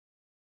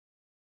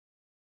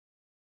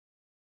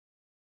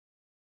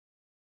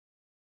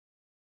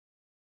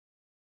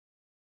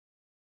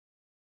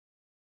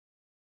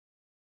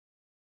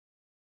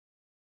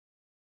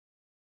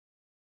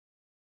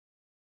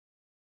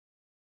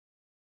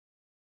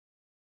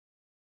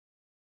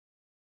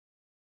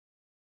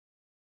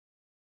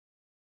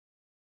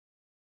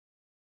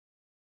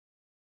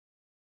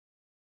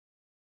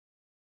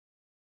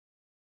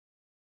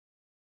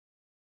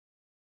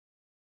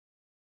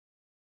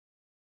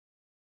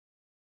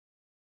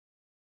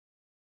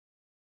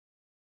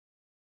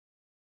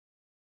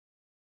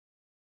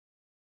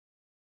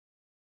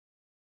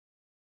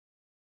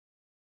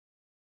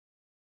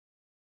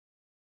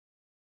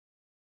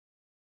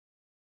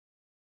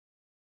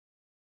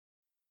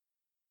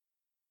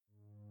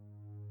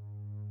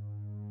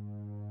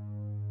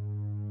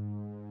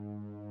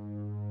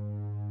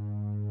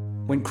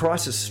When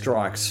crisis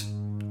strikes,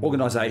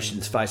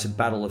 organisations face a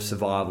battle of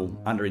survival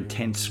under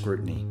intense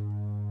scrutiny.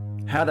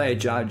 How they are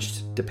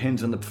judged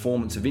depends on the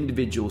performance of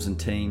individuals and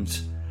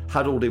teams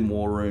huddled in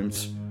war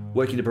rooms,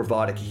 working to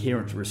provide a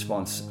coherent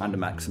response under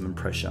maximum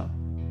pressure.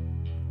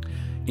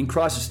 In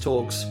Crisis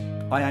Talks,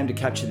 I aim to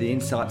capture the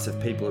insights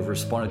of people who have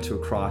responded to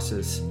a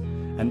crisis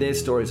and their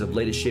stories of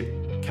leadership,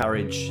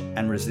 courage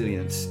and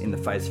resilience in the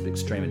face of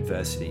extreme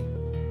adversity.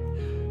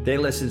 Their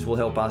lessons will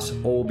help us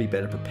all be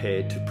better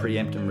prepared to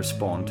preempt and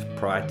respond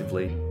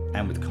proactively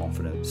and with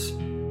confidence.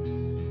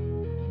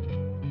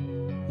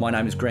 My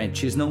name is Grant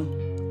Chisnell,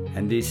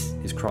 and this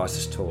is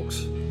Crisis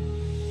Talks.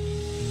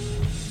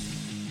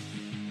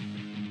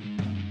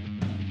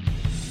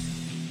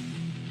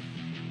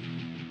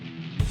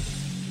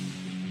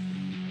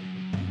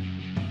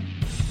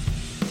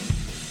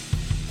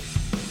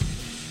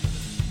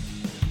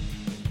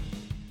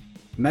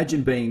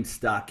 Imagine being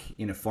stuck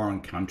in a foreign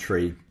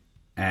country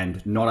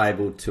and not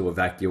able to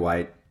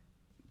evacuate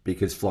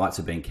because flights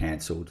have been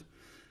cancelled.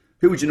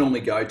 Who would you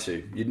normally go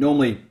to? You'd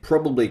normally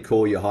probably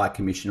call your High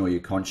Commission or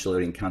your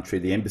consulate in country,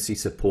 the embassy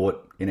support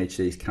in each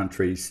of these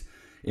countries,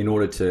 in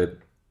order to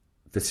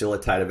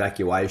facilitate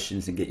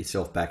evacuations and get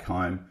yourself back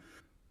home.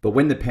 But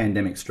when the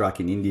pandemic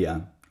struck in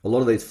India, a lot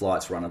of these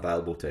flights were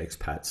unavailable to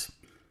expats.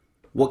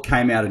 What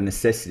came out of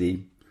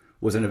necessity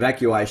was an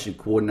evacuation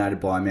coordinated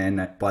by a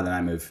man by the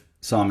name of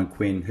Simon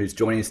Quinn, who's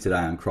joining us today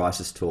on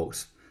Crisis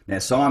Talks. Now,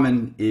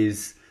 Simon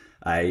is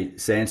a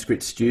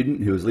Sanskrit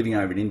student who was living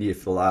over in India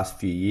for the last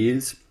few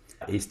years.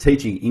 He's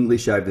teaching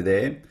English over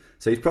there.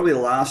 So he's probably the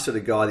last sort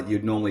of guy that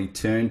you'd normally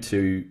turn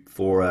to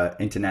for an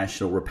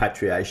international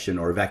repatriation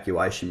or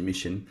evacuation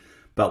mission.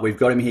 But we've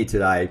got him here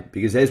today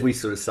because, as we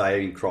sort of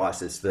say in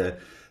Crisis,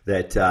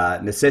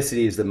 that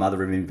necessity is the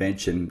mother of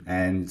invention,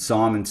 and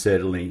Simon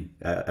certainly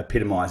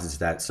epitomises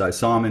that. So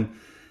Simon,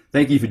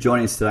 thank you for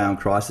joining us today on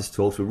Crisis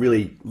Talks. We're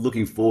really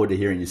looking forward to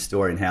hearing your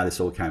story and how this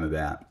all came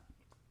about.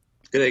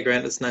 Good day,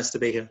 Grant. It's nice to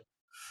be here.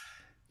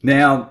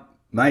 Now,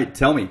 mate,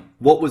 tell me,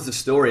 what was the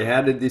story?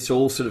 How did this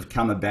all sort of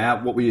come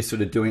about? What were you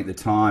sort of doing at the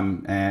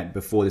time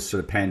before this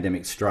sort of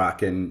pandemic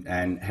struck,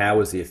 and how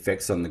was the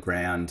effects on the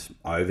ground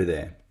over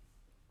there?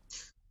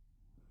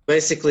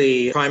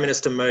 Basically, Prime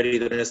Minister Modi,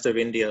 the Minister of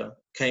India,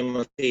 came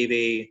on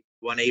TV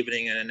one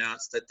evening and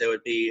announced that there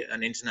would be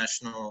an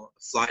international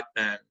flight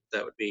ban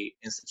that would be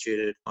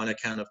instituted on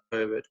account of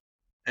COVID.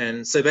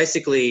 And so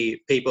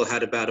basically people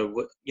had about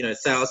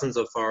thousands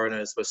of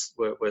foreigners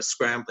were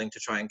scrambling to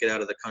try and get out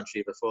of the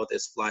country before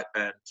this flight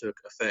ban took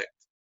effect.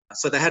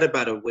 So they had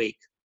about a week.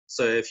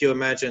 So if you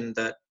imagine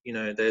that,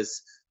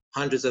 there's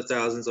hundreds of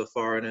thousands of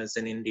foreigners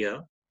in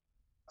India,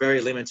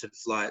 very limited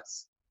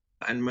flights,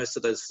 and most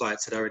of those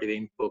flights had already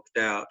been booked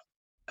out.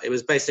 It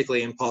was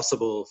basically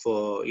impossible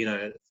for,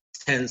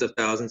 tens of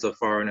thousands of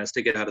foreigners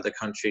to get out of the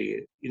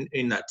country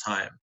in that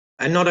time.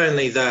 And not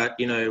only that,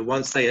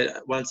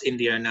 once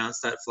India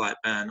announced that flight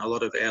ban, a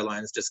lot of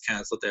airlines just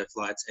cancelled their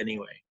flights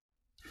anyway.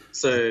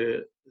 So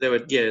there were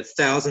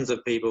thousands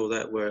of people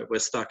that were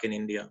stuck in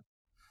India.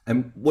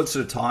 And what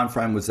sort of time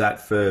frame was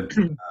that for?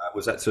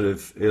 Was that sort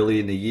of early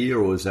in the year,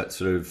 or was that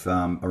sort of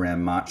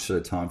around March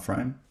sort of time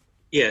frame?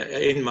 Yeah,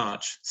 in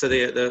March. So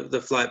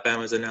the flight ban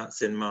was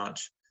announced in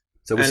March.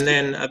 So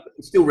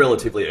it's still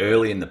relatively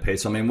early in the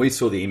piece. I mean, we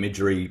saw the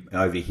imagery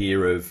over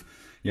here of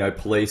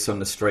police on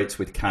the streets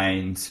with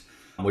canes,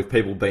 with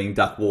people being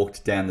duck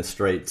walked down the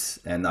streets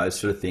and those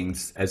sort of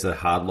things as a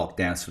hard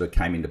lockdown sort of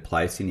came into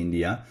place in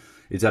India.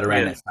 Is that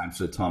around that same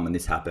sort of time when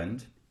this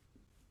happened?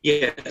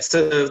 Yeah,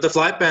 so the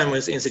flight ban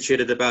was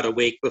instituted about a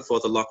week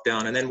before the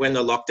lockdown, and then when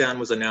the lockdown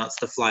was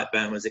announced, the flight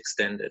ban was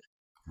extended.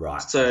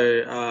 Right.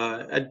 So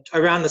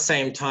around the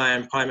same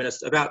time, Prime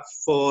Minister, about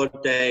 4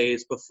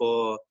 days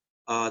before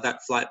that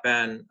flight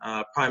ban,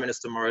 Prime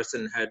Minister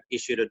Morrison had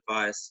issued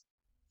advice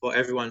for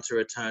everyone to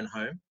return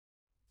home.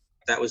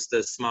 That was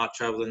the smart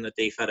travel and the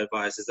DFAT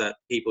advice, is that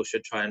people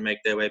should try and make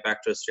their way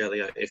back to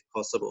Australia if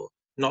possible.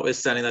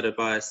 Notwithstanding that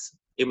advice,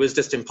 it was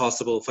just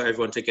impossible for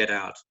everyone to get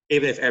out.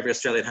 Even if every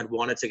Australian had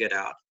wanted to get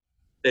out,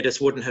 there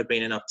just wouldn't have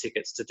been enough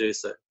tickets to do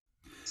so.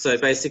 So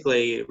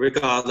basically,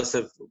 regardless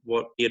of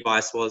what the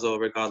advice was or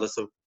regardless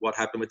of what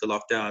happened with the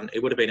lockdown,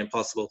 it would have been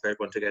impossible for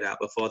everyone to get out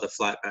before the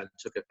flight ban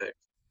took effect.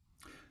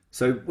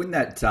 So when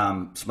that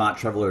smart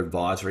traveller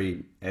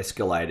advisory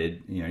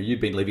escalated, you'd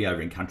been living over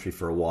in country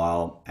for a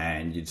while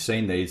and you'd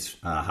seen these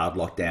hard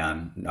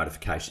lockdown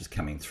notifications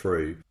coming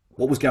through.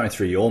 What was going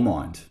through your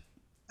mind?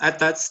 At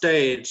that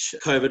stage,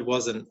 COVID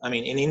wasn't, in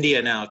India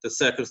now, the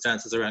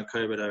circumstances around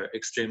COVID are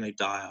extremely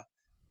dire.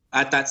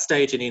 At that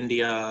stage in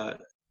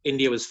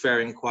India was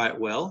faring quite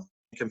well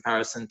in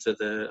comparison to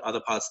the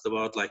other parts of the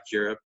world like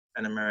Europe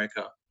and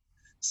America.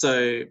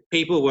 So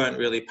people weren't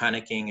really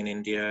panicking in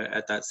India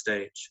at that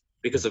stage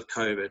because of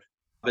COVID.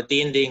 But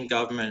the Indian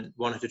government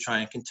wanted to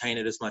try and contain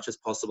it as much as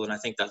possible. And I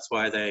think that's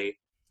why they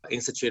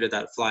instituted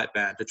that flight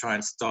ban, to try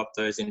and stop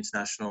those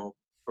international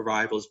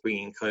arrivals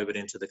bringing COVID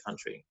into the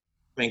country.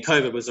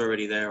 COVID was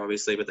already there,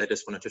 obviously, but they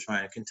just wanted to try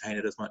and contain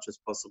it as much as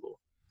possible.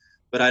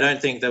 But I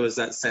don't think there was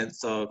that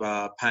sense of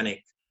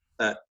panic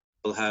that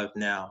people have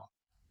now.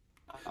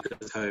 after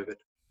COVID.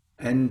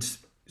 And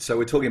so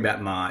we're talking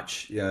about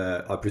March.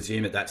 I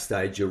presume at that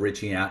stage you're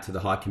reaching out to the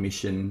High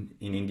Commission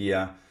in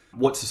India.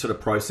 What's the sort of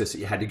process that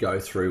you had to go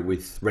through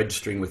with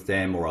registering with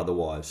them or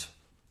otherwise?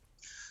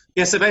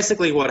 Yeah, so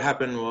basically what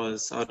happened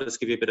was, I'll just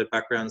give you a bit of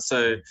background.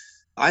 So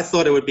I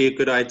thought it would be a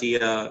good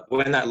idea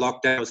when that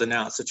lockdown was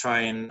announced to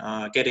try and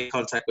get in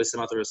contact with some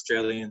other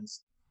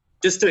Australians,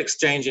 just to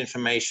exchange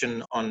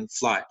information on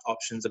flight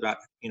options about,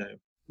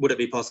 would it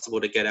be possible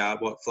to get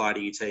out? What flight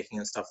are you taking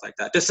and stuff like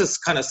that? Just as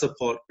kind of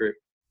support group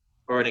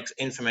or an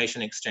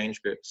information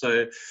exchange group.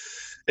 So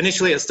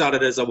initially it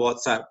started as a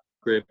WhatsApp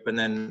group, and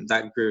then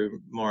that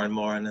grew more and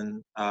more. And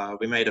then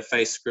we made a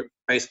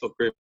Facebook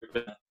group,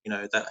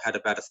 that had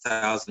about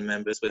 1,000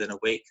 members within a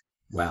week.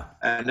 Wow.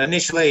 And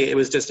initially it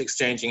was just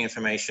exchanging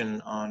information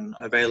on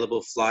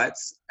available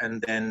flights.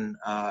 And then,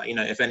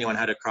 if anyone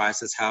had a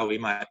crisis, how we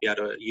might be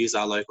able to use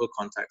our local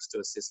contacts to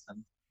assist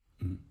them.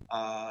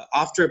 Mm-hmm.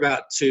 After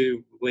about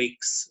 2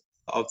 weeks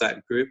of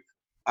that group,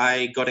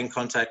 I got in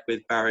contact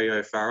with Barry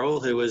O'Farrell,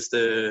 who was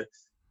the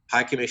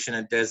High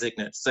Commissioner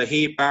designate. So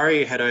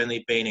Barry had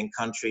only been in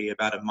country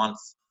about a month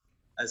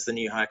as the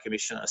new High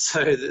Commissioner.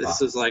 So this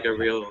was like a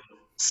real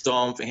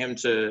storm for him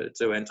to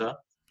enter.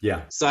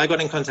 Yeah. So I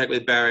got in contact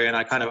with Barry and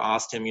I kind of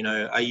asked him,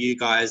 are you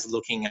guys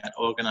looking at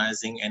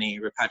organising any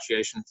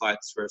repatriation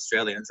flights for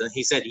Australians? And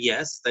he said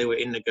yes, they were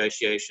in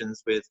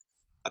negotiations with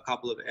a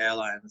couple of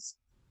airlines,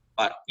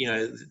 but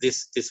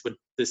this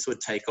would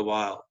take a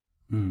while.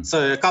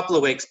 So a couple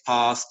of weeks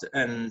passed,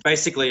 and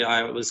basically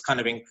I was kind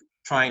of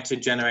trying to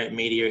generate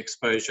media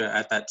exposure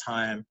at that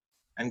time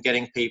and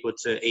getting people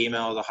to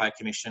email the High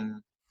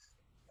Commission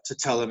to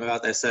tell them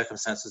about their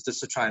circumstances,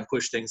 just to try and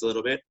push things a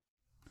little bit.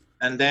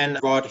 And then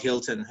Rod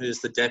Hilton, who's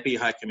the Deputy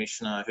High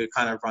Commissioner, who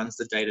kind of runs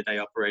the day-to-day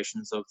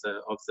operations of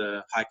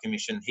the High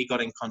Commission, he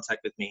got in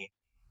contact with me,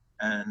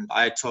 and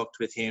I talked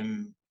with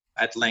him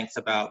at length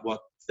about what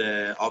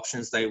the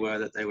options they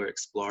were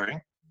exploring.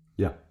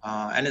 Yeah.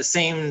 And it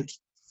seemed,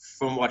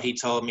 from what he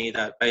told me,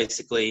 that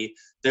basically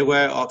there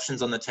were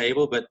options on the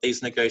table, but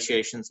these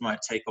negotiations might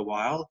take a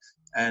while.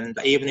 And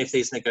even if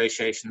these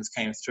negotiations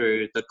came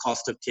through, the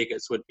cost of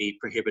tickets would be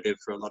prohibitive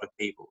for a lot of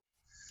people.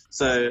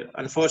 So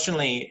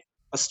unfortunately,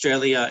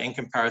 Australia, in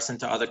comparison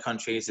to other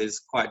countries, is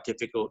quite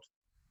difficult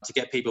to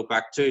get people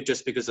back to,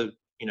 just because of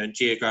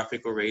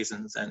geographical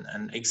reasons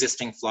and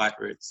existing flight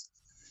routes.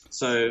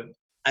 So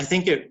I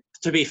think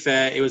to be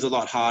fair, it was a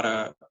lot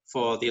harder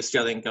for the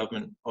Australian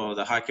government or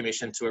the High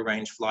Commission to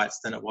arrange flights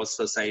than it was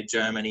for, say,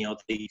 Germany or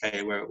the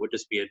UK, where it would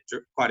just be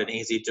quite an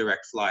easy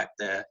direct flight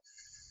there.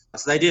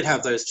 So they did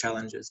have those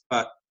challenges,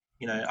 but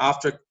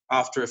after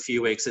a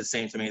few weeks, it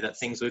seemed to me that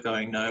things were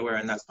going nowhere,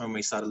 and that's when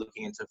we started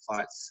looking into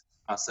flights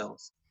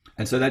ourselves.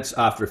 And so that's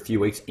after a few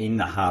weeks in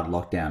the hard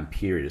lockdown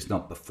period. It's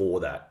not before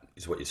that,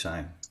 is what you're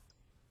saying?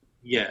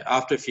 Yeah,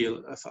 after a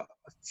few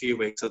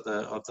weeks of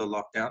the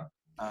lockdown.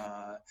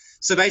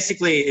 So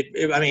basically,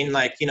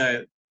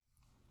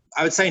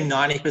 I would say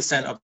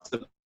 90% of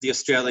the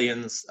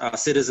Australians,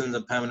 citizens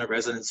and permanent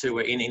residents who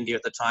were in India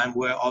at the time,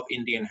 were of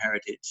Indian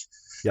heritage.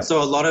 Yep.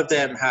 So a lot of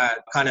them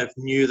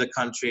knew the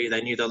country,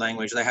 they knew the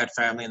language, they had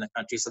family in the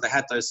country, so they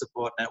had those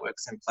support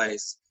networks in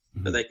place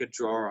that they could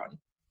draw on.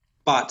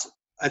 But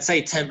I'd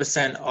say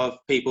 10% of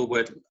people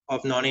were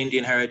of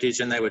non-Indian heritage,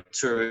 and they were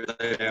tourists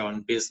there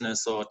on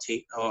business or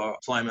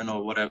employment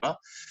or whatever.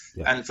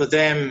 Yeah. And for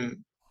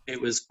them, it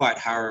was quite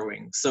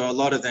harrowing. So a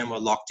lot of them were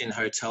locked in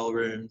hotel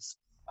rooms.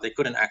 They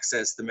couldn't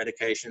access the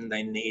medication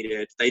they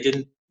needed. They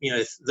didn't,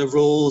 the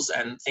rules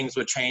and things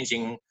were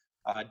changing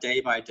day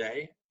by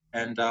day.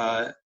 And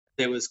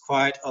there was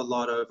quite a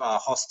lot of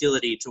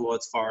hostility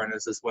towards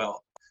foreigners as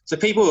well. So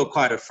people were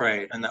quite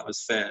afraid, and that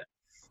was fair.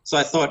 So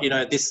I thought,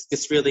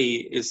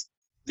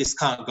 this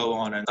can't go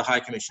on, and the High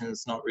Commission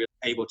is not really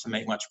able to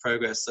make much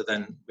progress. So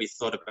then we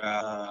thought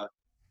about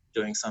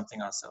doing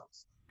something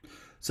ourselves.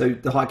 So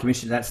the High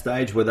Commission at that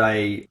stage, were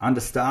they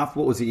understaffed?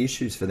 What was the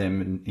issues for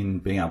them in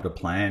being able to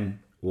plan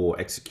or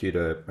execute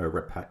a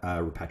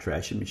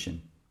repatriation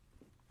mission?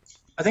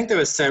 I think there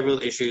were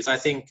several issues.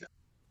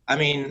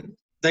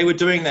 They were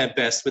doing their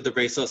best with the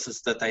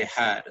resources that they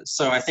had.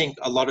 So I think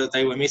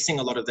they were missing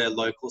a lot of their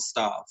local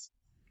staff.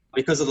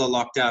 Because of the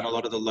lockdown, a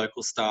lot of the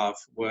local staff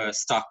were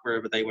stuck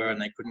wherever they were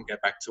and they couldn't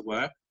get back to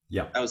work.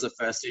 Yeah, that was the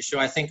first issue.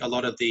 I think a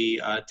lot of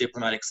the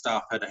diplomatic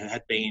staff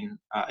had been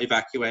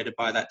evacuated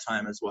by that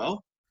time as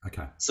well.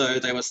 Okay. So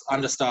they were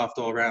understaffed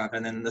all around.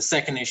 And then the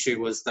second issue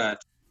was that,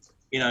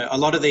 a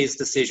lot of these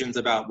decisions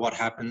about what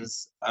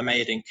happens are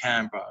made in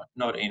Canberra,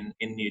 not in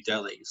New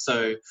Delhi.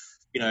 So,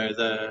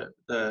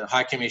 the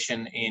High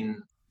Commission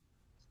in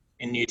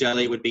New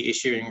Delhi would be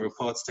issuing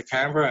reports to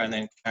Canberra, and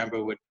then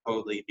Canberra would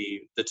probably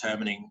be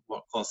determining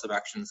what course of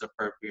action is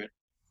appropriate.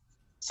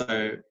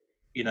 So,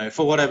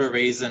 for whatever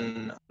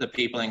reason, the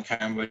people in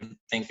Canberra didn't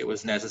think it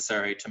was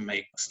necessary to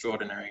make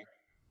extraordinary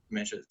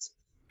measures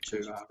to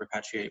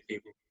repatriate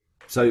people.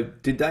 So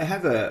did they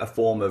have a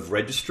form of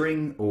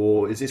registering,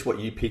 or is this what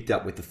you picked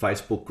up with the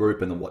Facebook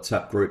group and the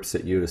WhatsApp groups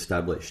that you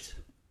established?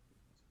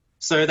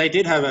 So they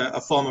did have a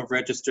form of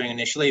registering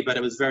initially, but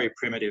it was very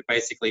primitive.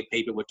 Basically,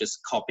 people would just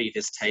copy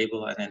this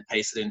table and then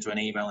paste it into an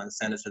email and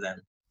send it to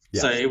them.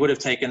 Yeah. So it would have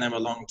taken them a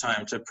long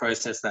time to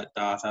process that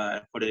data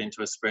and put it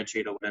into a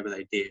spreadsheet or whatever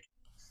they did.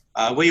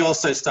 We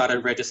also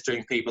started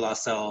registering people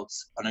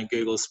ourselves on a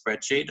Google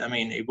spreadsheet. I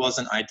mean, it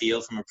wasn't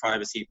ideal from a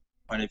privacy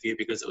point of view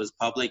because it was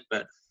public,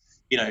 but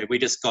we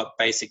just got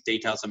basic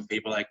details on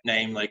people like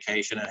name,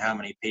 location, and how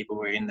many people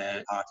were in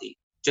their party,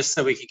 just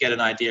so we could get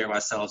an idea of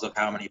ourselves of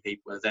how many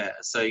people were there.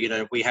 So,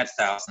 we had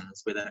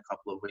thousands within a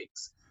couple of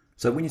weeks.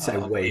 So when you say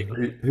we,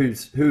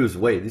 who's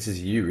we? This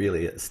is you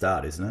really at the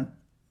start, isn't it?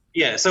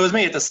 Yeah, so it was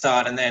me at the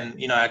start, and then,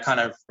 I kind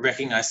of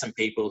recognized some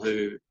people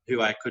who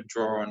I could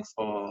draw on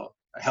for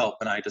help,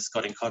 and I just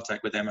got in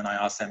contact with them and I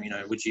asked them,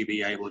 would you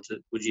be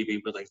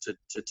willing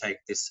to take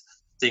this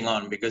thing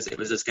on, because it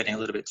was just getting a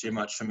little bit too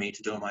much for me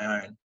to do on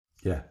my own.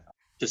 Yeah.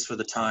 Just for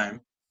the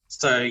time.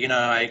 So,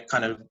 I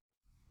kind of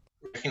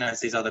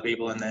recognized these other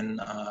people and then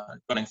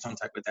got in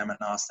contact with them and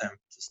asked them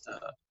just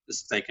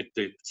if they could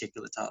do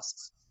particular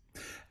tasks.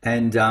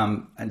 And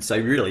so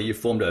really you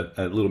formed a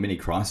little mini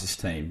crisis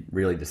team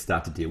really to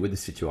start to deal with the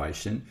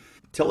situation.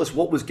 Tell us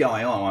what was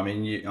going on.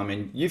 I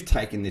mean, you've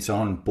taken this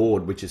on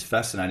board, which is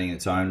fascinating in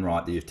its own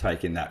right that you've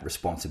taken that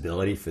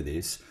responsibility for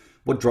this.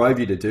 What drove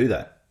you to do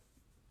that?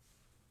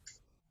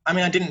 I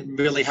mean, I didn't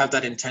really have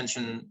that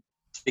intention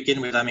to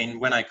begin with. I mean,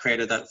 when I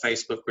created that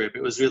Facebook group,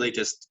 it was really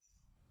just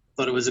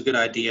thought it was a good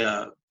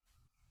idea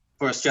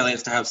for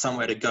Australians to have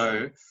somewhere to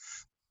go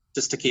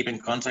just to keep in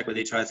contact with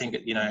each other. I think,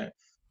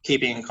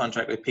 keeping in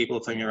contact with people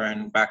from your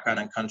own background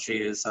and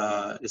country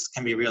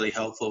can be really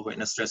helpful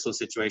in a stressful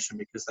situation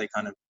because they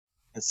kind of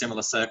in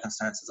similar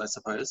circumstances, I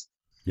suppose.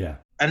 Yeah.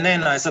 And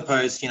then I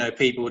suppose,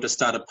 people just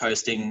started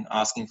posting,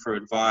 asking for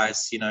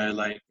advice,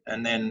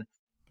 and then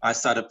I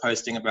started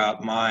posting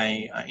about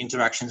my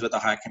interactions with the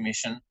High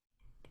Commission.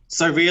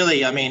 So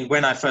really, I mean,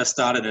 when I first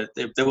started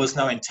it, there was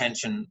no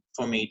intention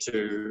for me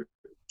to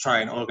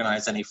try and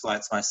organize any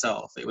flights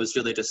myself. It was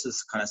really just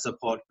this kind of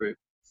support group.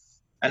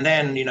 And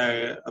then,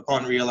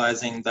 upon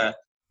realizing that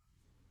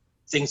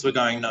things were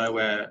going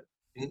nowhere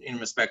in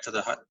respect to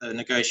the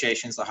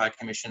negotiations the High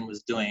Commission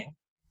was doing,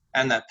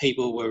 and that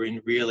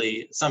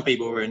some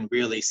people were in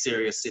really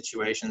serious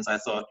situations, I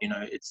thought,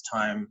 it's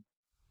time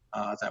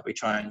that we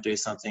try and do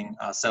something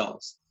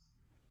ourselves.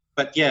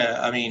 But yeah,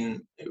 I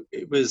mean,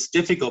 it was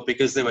difficult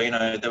because there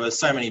were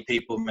so many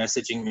people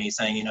messaging me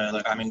saying,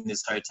 I'm in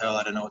this hotel,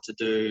 I don't know what to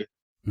do.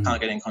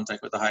 Can't get in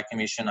contact with the High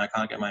Commission. I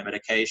can't get my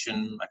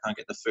medication. I can't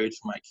get the food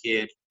for my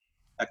kid,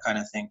 that kind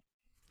of thing.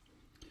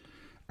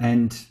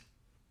 And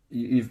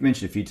you've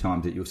mentioned a few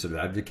times that you're sort of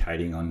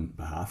advocating on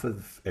behalf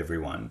of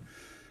everyone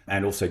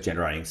and also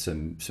generating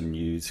some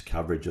news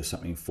coverage or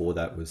something for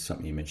that was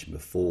something you mentioned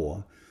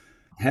before.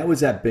 How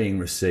was that being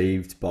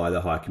received by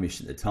the High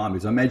Commission at the time?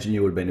 Because I imagine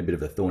you would have been a bit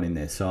of a thorn in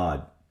their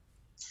side.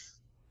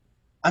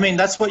 I mean,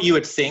 that's what you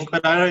would think,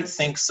 but I don't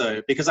think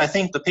so, because I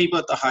think the people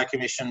at the High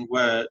Commission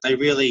they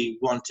really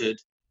wanted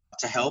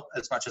to help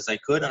as much as they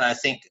could. And I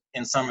think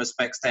in some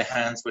respects, their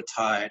hands were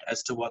tied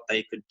as to what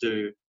they could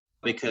do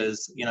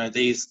because,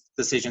 these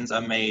decisions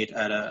are made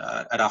at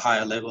a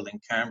higher level in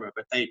Canberra.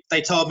 But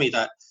they told me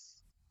that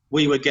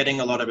we were getting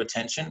a lot of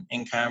attention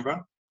in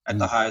Canberra at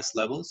the highest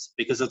levels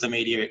because of the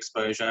media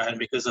exposure and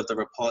because of the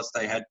reports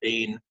they had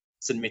been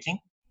submitting.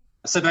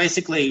 So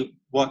basically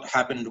what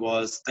happened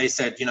was they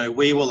said,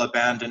 we will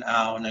abandon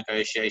our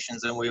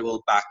negotiations and we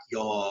will back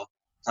your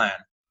plan.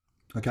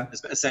 Okay.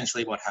 That's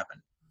essentially what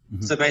happened.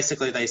 Mm-hmm. So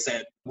basically they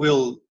said,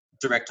 we'll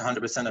direct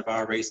 100% of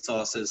our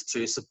resources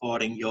to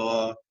supporting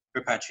your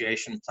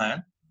repatriation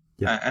plan.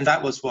 Yeah. And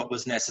that was what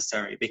was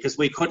necessary because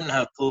we couldn't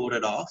have pulled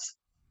it off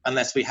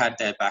unless we had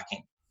their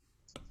backing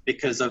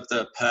because of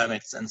the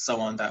permits and so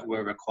on that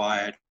were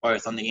required,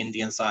 both on the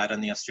Indian side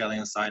and the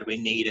Australian side. We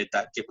needed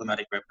that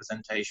diplomatic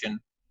representation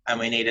and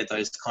we needed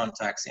those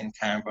contacts in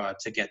Canberra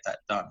to get that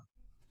done.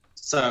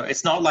 So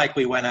it's not like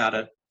we went at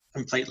it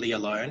completely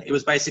alone. It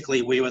was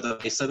basically we were the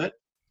face of it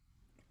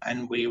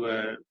and we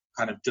were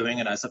kind of doing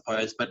it, I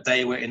suppose, but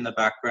they were in the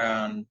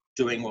background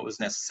doing what was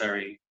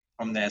necessary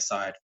from their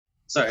side.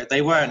 So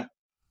they weren't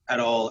at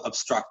all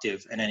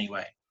obstructive in any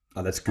way.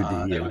 Oh, that's good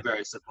to hear. They were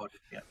very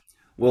supportive, yeah.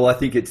 Well, I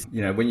think it's,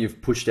 when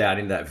you've pushed out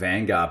in that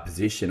vanguard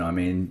position, I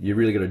mean, you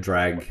really got to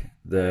drag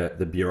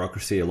the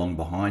bureaucracy along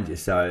behind you.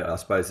 So I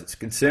suppose it's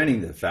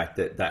concerning the fact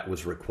that that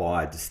was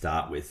required to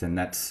start with. And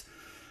that's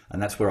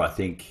where I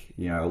think,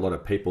 a lot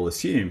of people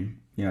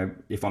assume,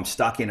 if I'm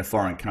stuck in a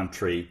foreign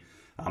country,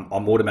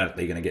 I'm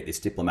automatically going to get this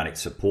diplomatic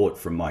support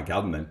from my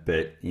government.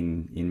 But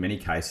in many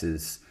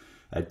cases,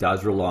 it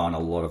does rely on a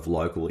lot of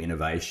local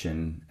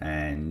innovation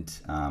and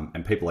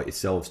people like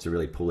yourselves to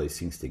really pull these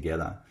things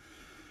together.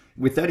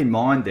 With that in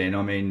mind then,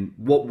 I mean,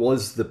 what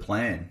was the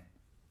plan?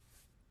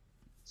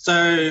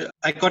 So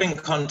I got in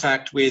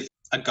contact with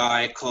a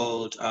guy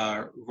called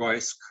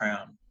Royce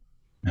Crown.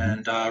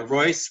 Mm-hmm. And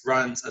Royce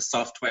runs a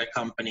software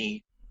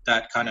company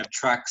that kind of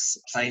tracks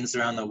planes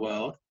around the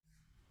world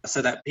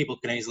so that people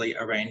can easily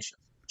arrange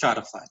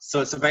charter flights.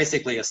 So it's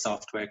basically a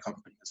software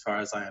company as far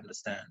as I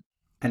understand.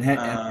 And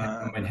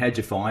how'd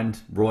you find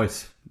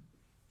Royce?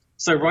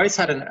 So Royce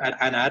had an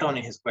ad on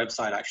his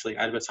website actually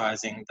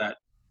advertising that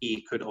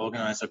he could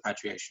organize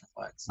repatriation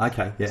flights.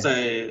 Okay, yeah.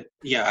 So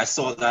yeah, I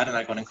saw that and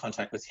I got in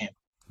contact with him.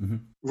 Mm-hmm.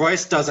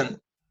 Royce doesn't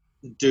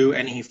do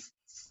any.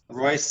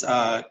 Royce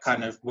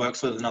kind of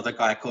works with another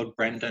guy called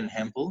Brendan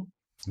Hempel.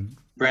 Mm-hmm.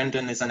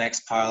 Brendan is an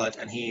ex-pilot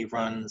and he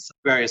runs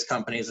various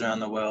companies around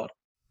the world.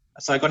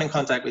 So I got in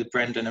contact with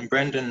Brendan, and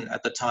Brendan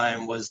at the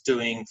time was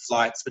doing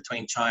flights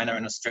between China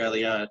and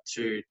Australia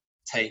to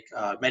take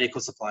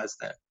medical supplies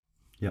there.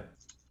 Yep.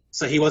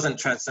 So he wasn't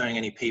transferring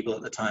any people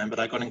at the time, but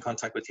I got in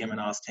contact with him and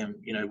asked him,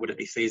 would it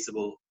be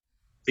feasible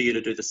for you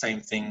to do the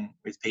same thing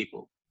with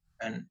people?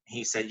 And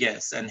he said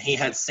yes. And he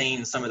had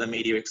seen some of the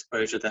media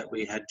exposure that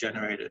we had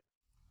generated.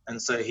 And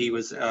so he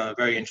was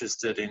very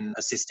interested in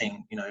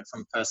assisting,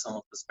 from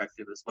personal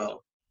perspective as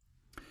well.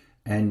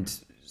 And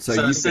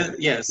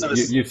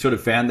you've sort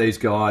of found these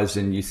guys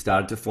and you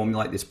started to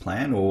formulate this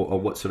plan, or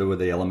what sort of were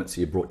the elements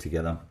you brought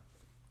together?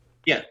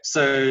 Yeah.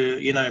 So,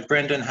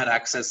 Brendan had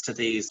access to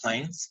these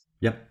planes.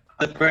 Yep.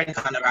 But Brendan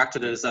kind of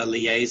acted as a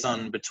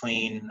liaison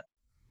between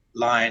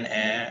Lion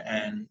Air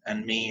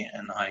and me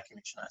and the High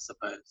Commission, I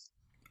suppose.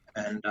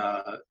 And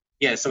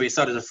so we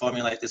started to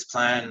formulate this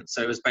plan.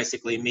 So it was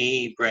basically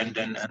me,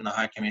 Brendan, and the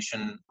High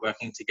Commission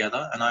working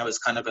together. And I was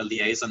kind of a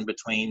liaison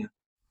between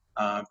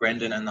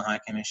Brendan and the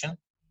High Commission.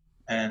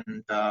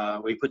 And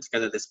we put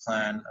together this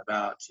plan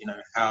about,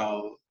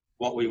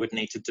 what we would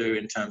need to do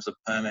in terms of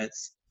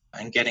permits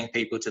and getting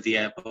people to the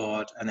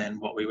airport, and then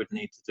what we would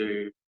need to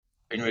do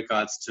in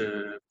regards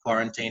to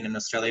quarantine in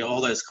Australia,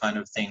 all those kind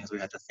of things we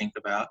had to think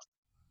about.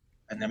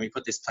 And then we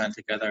put this plan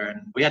together,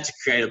 and we had to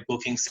create a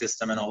booking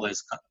system and all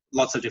those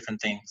lots of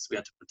different things we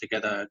had to put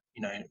together,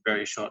 in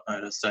very short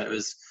notice. So it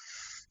was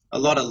a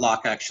lot of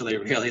luck, actually,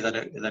 really, that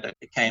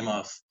it came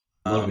off.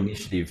 A lot of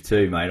initiative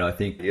too, mate. I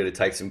think you got to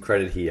take some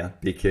credit here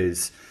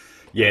because,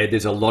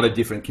 there's a lot of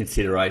different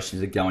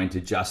considerations that go into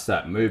just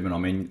that movement. I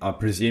mean, I'm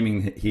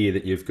presuming here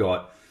that you've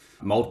got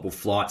multiple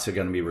flights are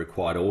going to be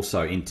required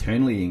also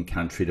internally in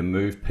country to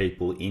move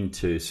people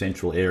into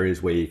central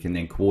areas where you can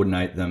then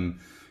coordinate them,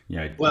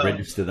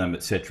 register them,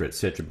 et cetera,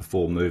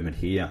 before movement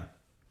here.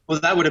 Well,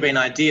 that would have been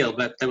ideal,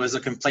 but there was a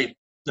complete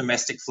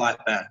domestic flight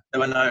ban. There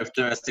were no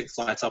domestic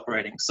flights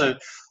operating. So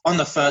on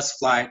the first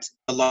flight,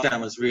 the lockdown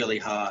was really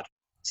hard.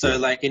 So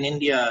like in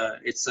India,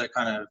 it's a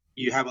kind of,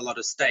 you have a lot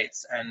of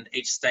states, and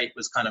each state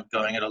was kind of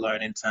going it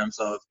alone in terms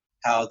of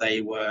how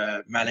they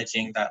were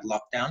managing that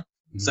lockdown.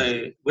 Mm-hmm.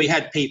 So we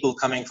had people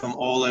coming from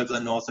all over the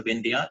north of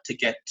India to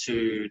get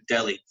to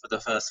Delhi for the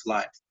first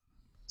flight.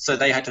 So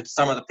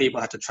some of the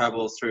people had to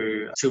travel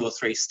through 2 or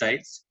 3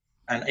 states,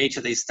 and each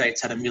of these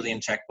states had 1 million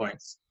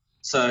checkpoints.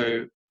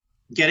 So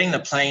getting the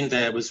plane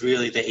there was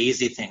really the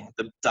easy thing.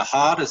 The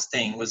hardest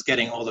thing was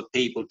getting all the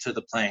people to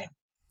the plane.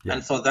 Yeah.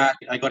 And for that,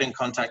 I got in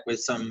contact with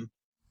some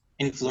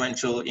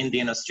influential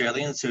Indian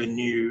Australians who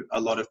knew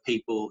a lot of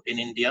people in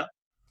India.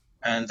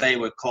 And they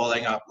were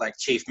calling up like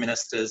chief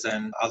ministers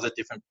and other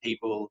different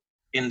people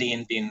in the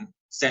Indian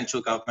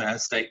central government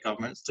and state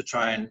governments to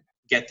try and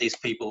get these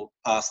people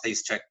past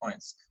these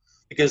checkpoints.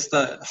 Because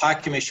the High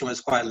Commission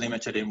was quite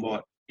limited in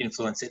what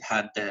influence it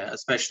had there,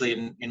 especially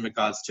in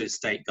regards to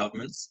state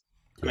governments.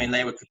 I mean,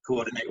 they would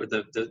coordinate with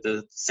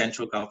the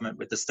central government,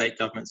 with the state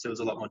government, so it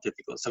was a lot more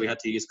difficult. So we had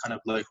to use kind of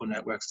local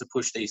networks to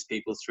push these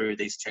people through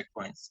these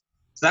checkpoints.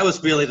 So that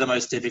was really the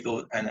most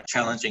difficult and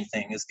challenging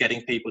thing, is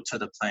getting people to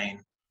the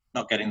plane,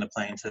 not getting the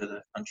plane to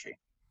the country.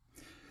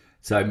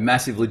 So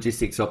massive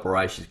logistics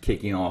operations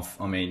kicking off.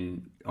 I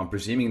mean, I'm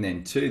presuming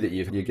then too that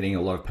you're getting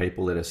a lot of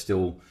people that are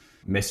still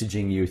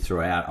messaging you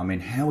throughout. I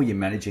mean, how are you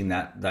managing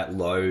that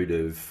load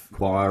of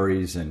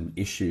inquiries and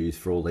issues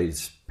for all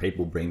these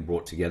people being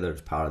brought together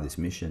as part of this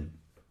mission?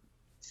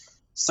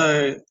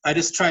 So I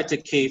just tried to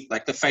keep,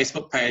 like, the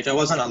Facebook page, I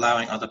wasn't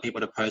allowing other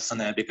people to post on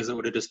there because it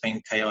would have just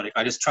been chaotic.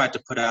 I just tried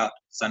to put out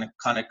some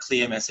kind of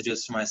clear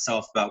messages for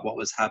myself about what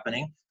was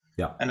happening.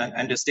 Yeah.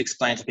 And just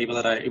explain to people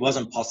that it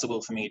wasn't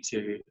possible for me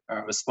to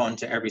respond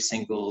to every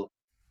single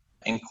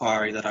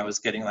inquiry that I was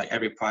getting, like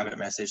every private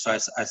message. So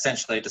I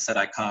essentially just said,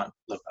 I'm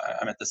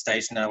at the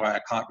stage now where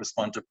I can't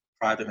respond to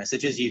private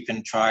messages. You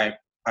can try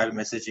private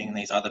messaging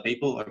these other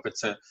people, or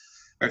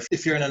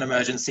if you're in an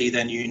emergency,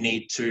 then you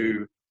need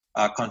to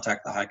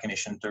contact the High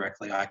Commission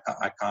directly.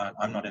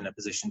 I'm not in a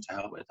position to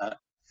help with that.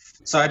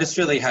 So I just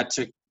really had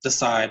to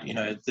decide,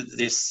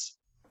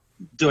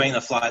 doing the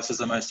flights was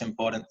the most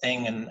important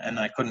thing, and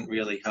I couldn't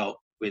really help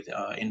with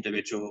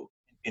individual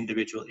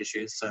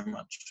issues so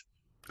much.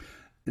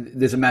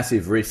 There's a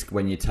massive risk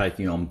when you're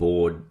taking on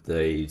board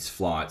these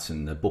flights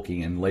and the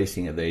booking and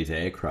leasing of these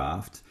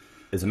aircraft.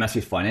 There's a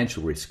massive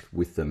financial risk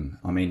with them.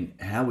 I mean,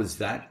 how was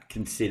that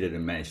considered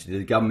and managed? Did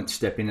the government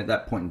step in at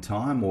that point in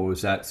time, or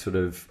was that sort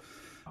of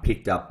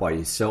picked up by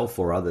yourself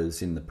or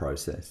others in the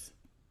process?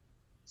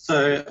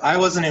 So I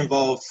wasn't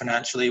involved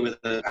financially with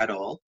it at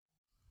all.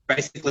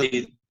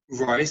 Basically,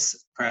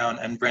 Royce Brown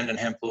and Brendan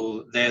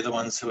Hempel, they're the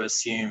ones who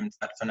assumed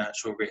that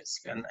financial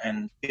risk,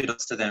 and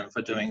kudos to them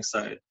for doing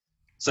so.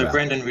 So Wow.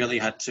 Brendan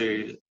had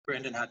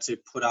to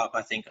put up,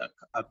 I think,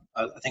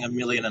 $1.5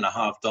 million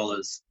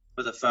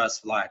for the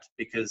first flight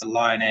because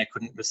Lion Air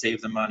couldn't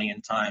receive the money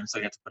in time, so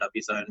he had to put up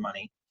his own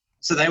money.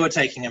 So they were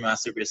taking a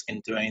massive risk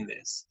in doing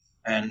this,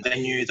 and they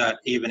knew that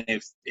even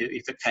if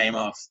it came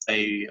off,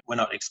 they were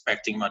not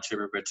expecting much of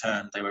a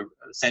return. They were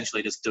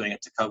essentially just doing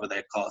it to cover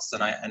their costs.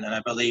 And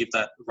I believe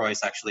that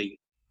Royce actually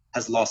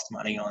has lost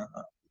money on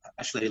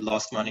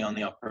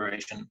the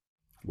operation.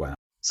 Wow.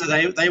 So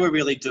they were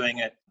really doing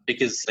it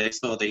because they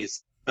saw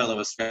these fellow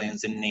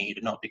Australians in need,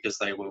 not because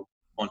they were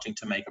wanting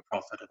to make a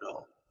profit at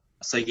all.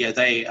 So yeah,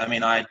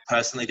 I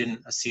personally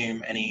didn't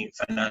assume any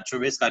financial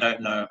risk. I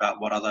don't know about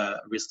what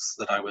other risks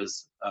that I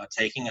was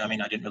taking. I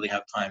mean, I didn't really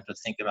have time to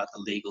think about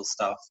the legal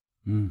stuff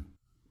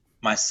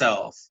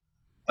myself,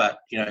 but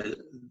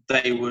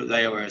they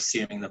were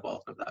assuming the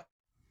bulk of that.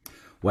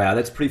 Wow,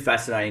 that's pretty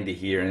fascinating to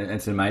hear, and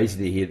it's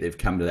amazing to hear they've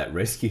come to that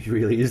rescue,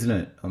 really, isn't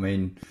it? I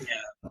mean, yeah.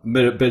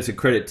 But it's a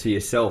credit to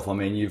yourself. I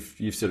mean,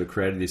 you've sort of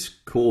created this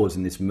cause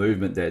and this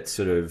movement that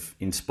sort of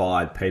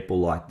inspired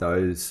people like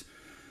those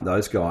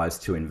guys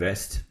to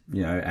invest,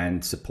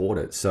 and support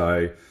it.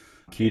 So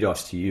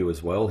kudos to you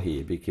as well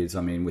here, because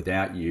I mean,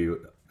 without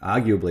you,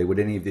 arguably, would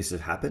any of this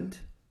have happened?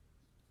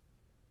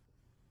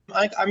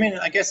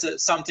 I guess that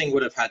something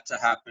would have had to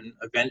happen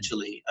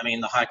eventually. I mean,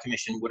 the High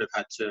Commission would have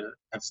had to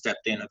have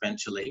stepped in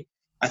eventually.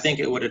 I think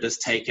it would have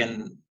just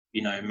taken,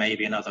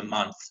 maybe another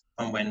month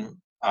from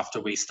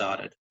after we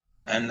started.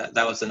 And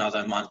that was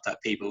another month that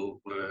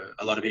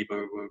a lot of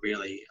people were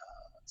really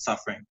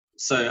suffering.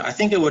 So I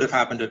think it would have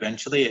happened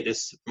eventually. It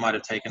just might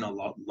have taken a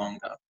lot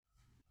longer,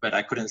 but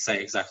I couldn't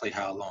say exactly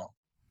how long.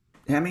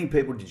 How many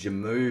people did you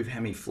move?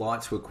 How many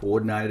flights were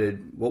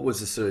coordinated? What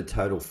was the sort of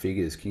total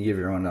figures? Can you give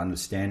everyone an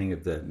understanding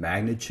of the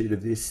magnitude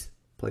of this,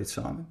 please,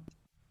 Simon?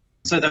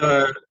 So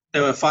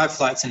there were 5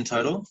 flights in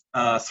total,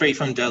 3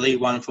 from Delhi,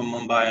 1 from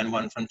Mumbai, and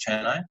 1 from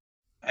Chennai.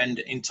 And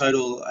in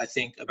total, I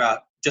think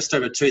about just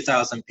over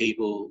 2,000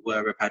 people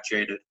were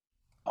repatriated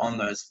on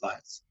those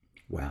flights.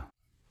 Wow.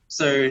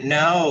 So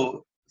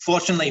now,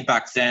 fortunately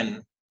back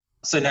then,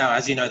 so now,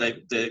 as you know,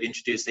 they've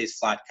introduced these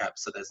flight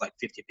caps. So there's like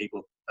 50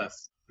 people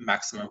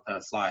maximum per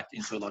flight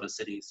into a lot of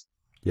cities.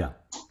 Yeah.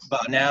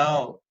 But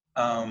now,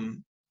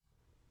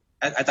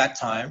 at that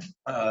time,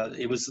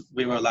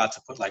 we were allowed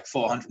to put like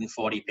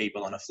 440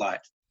 people on a flight.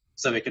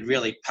 So we could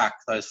really pack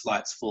those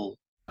flights full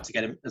to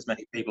get as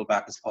many people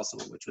back as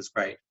possible, which was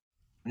great.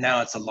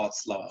 Now it's a lot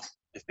slower.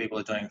 If people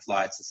are doing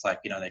flights, it's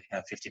like, they can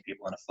have 50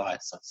 people on a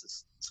flight, so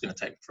it's going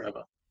to take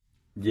forever.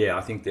 Yeah,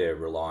 I think they're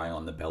relying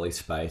on the belly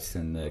space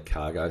and the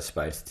cargo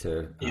space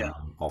to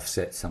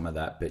offset some of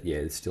that. But yeah,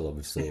 there's still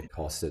obviously a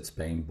cost that's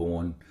being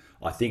borne,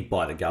 I think,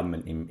 by the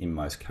government in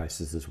most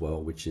cases as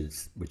well, which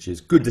is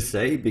good to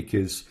see,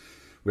 because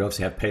we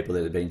obviously have people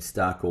that have been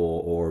stuck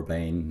or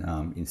been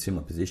in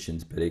similar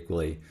positions, but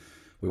equally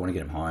we want to get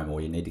them home,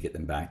 or you need to get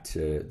them back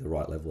to the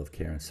right level of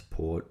care and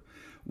support.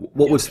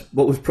 What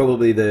was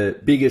probably the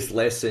biggest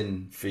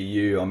lesson for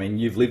you? I mean,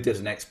 you've lived as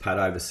an expat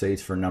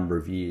overseas for a number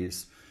of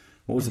years.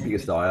 What was the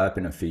biggest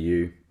eye-opener for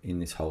you in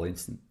this whole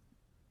instance?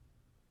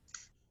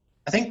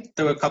 I think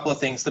there were a couple of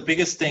things. The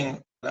biggest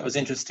thing that was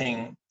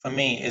interesting for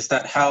me is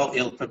that how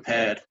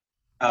ill-prepared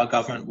our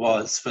government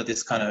was for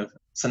this kind of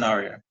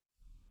scenario.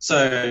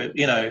 So,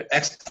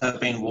 experts have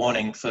been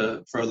warning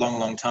for a long,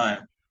 long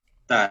time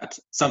that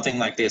something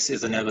like this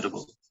is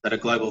inevitable, that a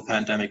global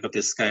pandemic of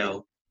this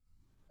scale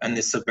and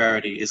this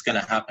severity is going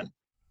to happen.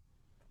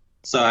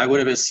 So I would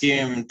have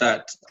assumed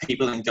that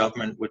people in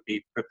government would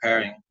be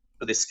preparing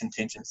for this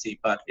contingency,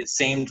 but it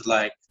seemed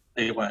like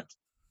they weren't.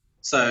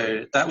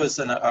 So that was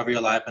a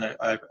real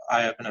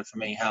eye-opener for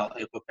me, how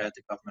ill-prepared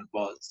the government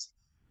was,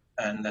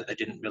 and that they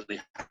didn't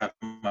really have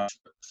much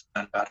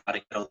plan about how to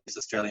get all these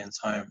Australians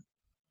home.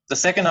 The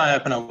second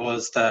eye-opener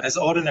was that as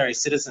ordinary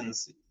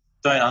citizens,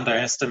 don't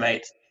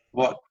underestimate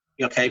what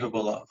you're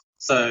capable of.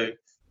 So,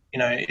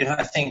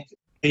 I think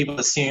people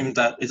assume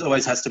that it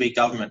always has to be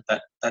government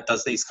that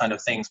does these kind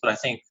of things, but I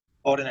think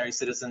ordinary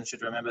citizens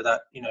should remember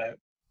that,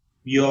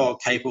 you're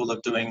capable of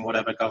doing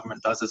whatever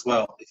government does as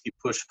well if you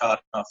push hard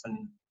enough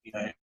and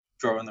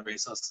draw on the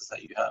resources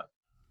that you have.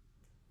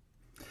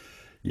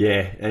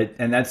 Yeah,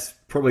 and that's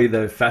probably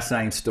the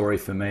fascinating story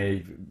for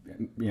me.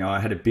 I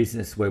had a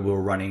business where we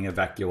were running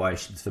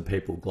evacuations for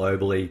people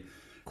globally,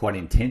 quite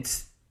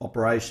intense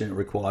operation. It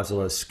requires a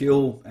lot of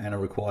skill, and it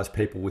requires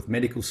people with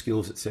medical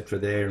skills, etc.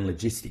 there, and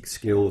logistics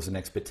skills and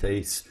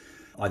expertise.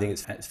 I think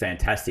it's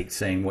fantastic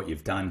seeing what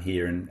you've done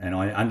here, and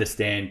I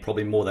understand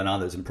probably more than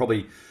others, and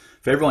probably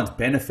for everyone's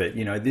benefit,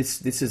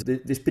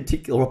 this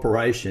particular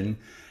operation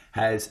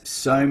has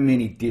so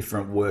many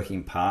different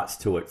working parts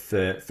to it.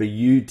 For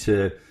you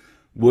to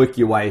work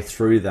your way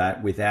through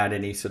that without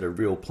any sort of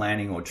real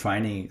planning or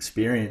training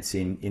experience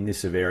in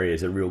this area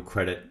is a real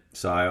credit.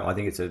 So I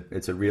think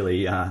it's a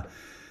really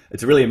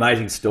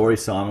amazing story,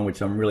 Simon,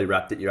 which I'm really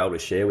rapt that you're able to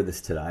share with us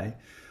today.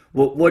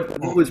 What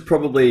was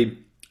probably,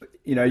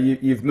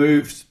 you've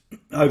moved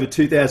over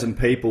 2,000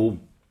 people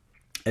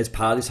as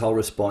part of this whole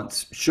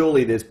response.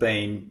 Surely there's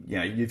been,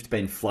 you've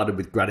been flooded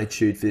with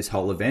gratitude for this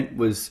whole event.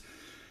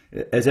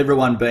 has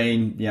everyone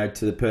been,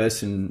 to the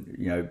person,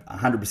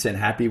 100%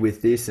 happy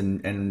with this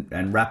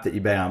and wrapped that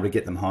you've been able to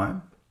get them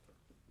home?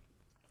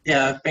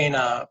 Yeah, I've been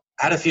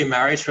had a few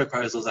marriage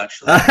proposals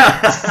actually.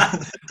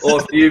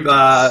 Or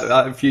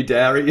a few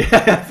dowry.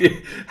 A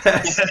few-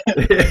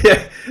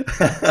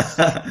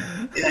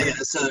 Yeah.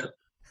 So,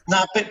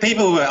 no,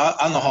 people were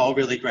on the whole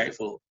really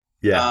grateful.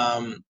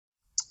 Yeah.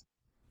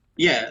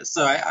 Yeah.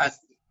 So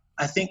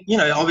I think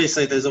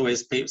obviously there's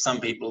always some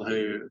people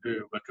who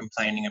were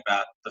complaining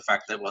about the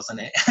fact that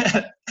wasn't it.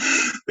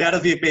 We had a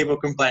few people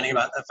complaining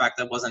about the fact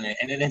that wasn't it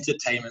in an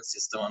entertainment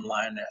system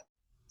online.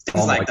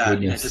 Things Oh my like that,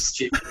 goodness. just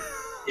stupid.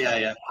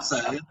 Yeah.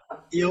 So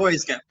you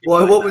always get people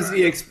Well, like what that, was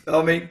right?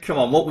 I mean, come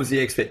on, what was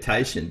the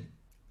expectation?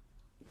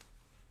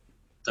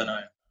 Don't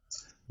know.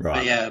 But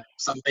Right. yeah,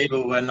 some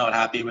people were not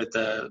happy with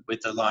the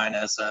Lion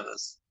Air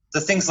service.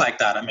 The things like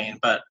that. I mean,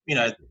 but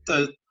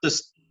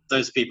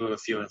those people were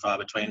few and far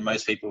between.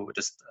 Most people were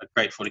just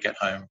grateful to get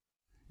home.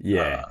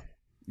 Yeah. Uh,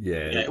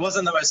 Yeah. it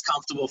wasn't the most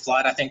comfortable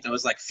flight. I think there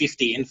was like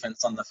 50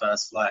 infants on the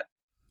first flight.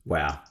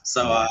 Wow.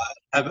 So Yeah.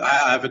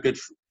 I have a good.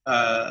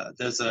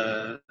 There's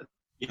a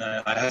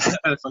I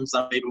heard from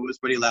some people it was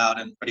pretty loud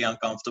and pretty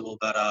uncomfortable,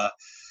 but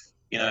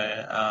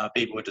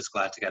people were just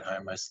glad to get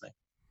home mostly.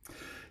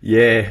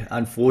 Yeah,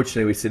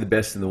 unfortunately, we see the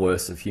best and the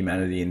worst of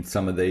humanity in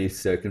some of these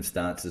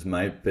circumstances,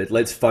 mate. But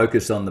let's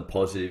focus on the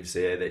positives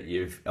there, that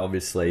you've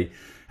obviously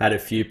had a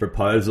few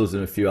proposals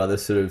and a few other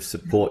sort of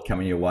support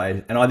coming your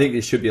way. And I think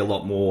there should be a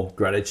lot more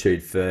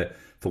gratitude for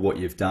what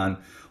you've done.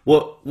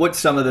 What's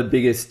some of the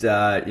biggest,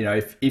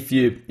 if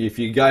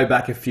you go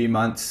back a few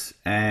months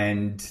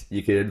and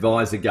you could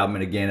advise the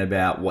government again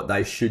about what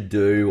they should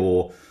do,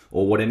 or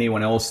what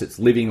anyone else that's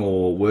living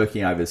or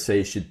working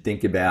overseas should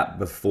think about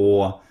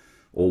before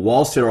or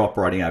whilst they're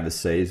operating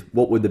overseas,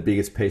 what would the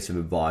biggest piece of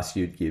advice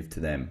you'd give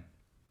to them?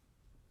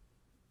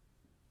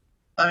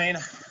 I mean,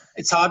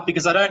 it's hard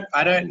because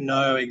I don't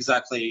know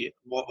exactly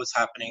what was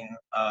happening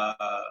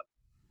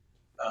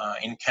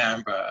in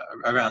Canberra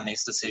around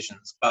these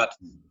decisions, but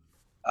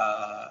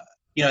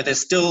there's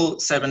still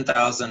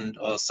 7,000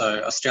 or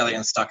so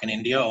Australians stuck in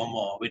India or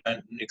more. We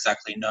don't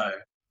exactly know,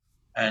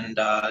 and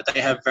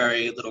they have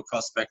very little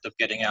prospect of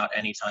getting out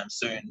anytime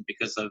soon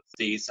because of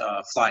these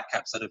flight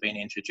caps that have been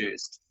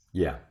introduced.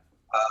 Yeah.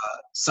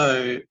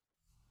 So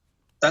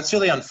that's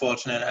really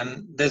unfortunate,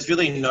 and there's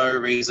really no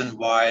reason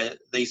why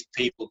these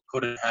people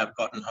couldn't have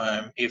gotten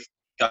home if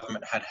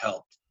government had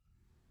helped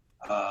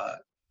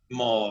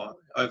more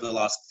over the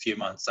last few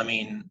months. I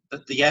mean,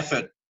 the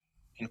effort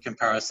in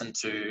comparison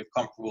to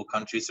comparable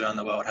countries around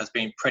the world has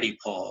been pretty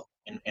poor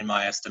in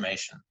my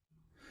estimation.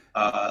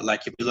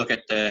 Like if you look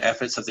at the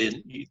efforts of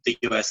the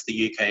US,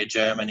 the UK,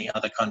 Germany,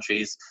 other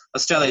countries,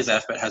 Australia's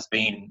effort has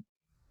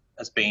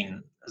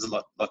a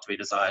lot to be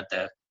desired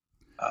there.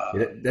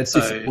 That's so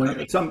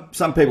disappointing.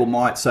 Some people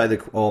might say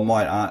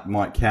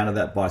might counter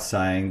that by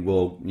saying,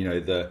 well,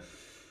 the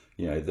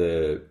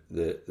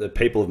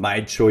people have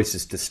made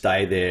choices to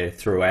stay there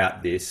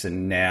throughout this,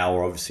 and now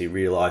are obviously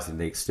realising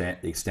the extent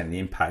of the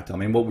impact. I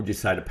mean, what would you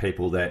say to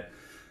people that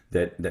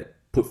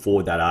put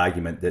forward that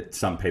argument that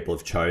some people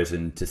have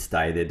chosen to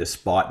stay there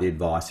despite the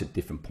advice at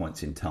different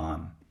points in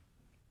time?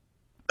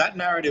 That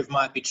narrative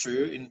might be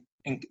true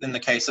in the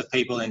case of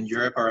people in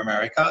Europe or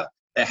America.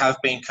 There have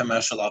been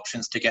commercial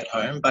options to get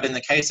home, but in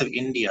the case of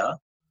India,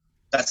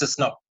 that's just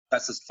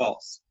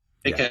false.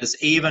 Because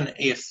even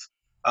if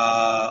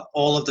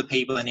all of the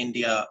people in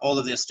India, all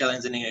of the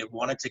Australians in India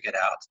wanted to get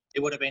out,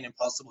 it would have been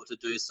impossible to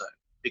do so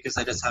because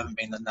there just haven't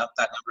been that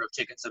number of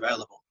tickets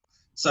available.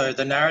 So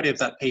the narrative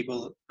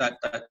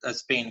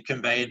that's been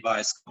conveyed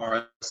by Scott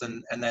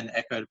Morrison and then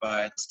echoed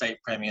by the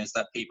state premiers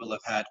that people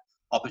have had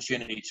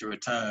opportunity to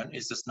return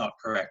is just not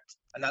correct.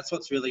 And that's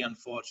what's really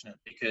unfortunate,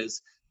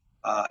 because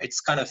it's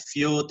kind of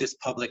fueled this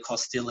public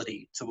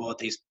hostility toward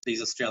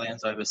these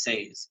Australians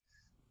overseas.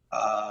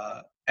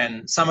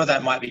 And some of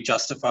that might be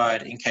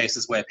justified in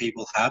cases where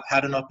people have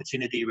had an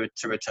opportunity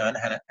to return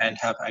and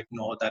have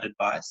ignored that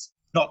advice,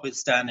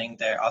 notwithstanding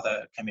their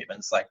other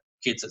commitments like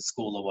kids at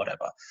school or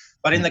whatever.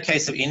 But in the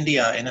case of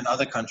India and in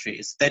other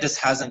countries, there just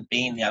hasn't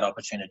been that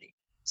opportunity.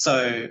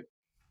 So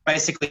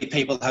basically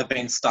people have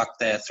been stuck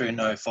there through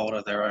no fault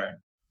of their own.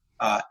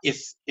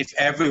 If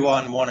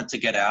everyone wanted to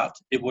get out,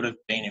 it would have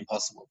been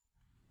impossible.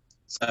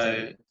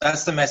 So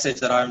that's the message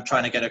that I'm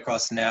trying to get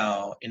across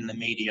now in the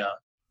media,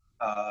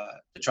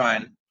 to try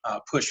and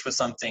push for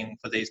something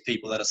for these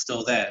people that are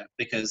still there,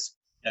 because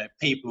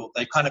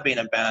they've kind of been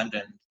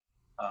abandoned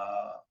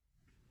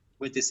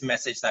with this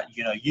message that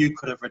you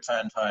could have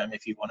returned home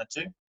if you wanted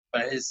to,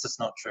 but it's just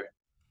not true,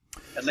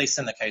 at least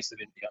in the case of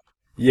India.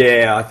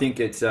 Yeah, I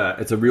think it's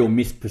a real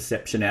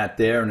misperception out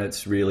there, and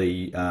it's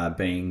really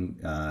being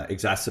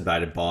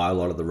exacerbated by a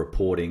lot of the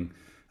reporting,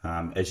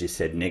 as you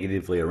said,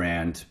 negatively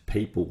around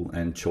people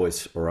and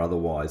choice or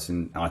otherwise.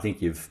 And I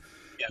think you've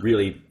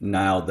really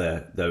nailed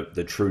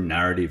the true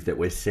narrative that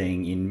we're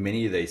seeing in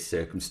many of these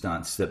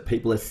circumstances, that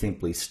people are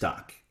simply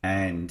stuck,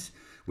 and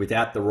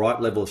without the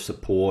right level of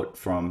support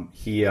from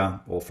here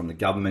or from the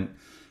government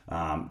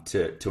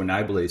to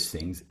enable these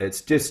things,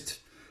 it's just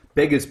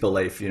beggars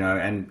belief,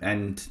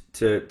 and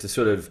to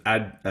sort of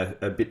add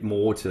a bit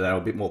more to that, or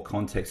a bit more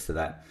context to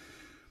that.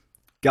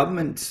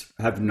 Governments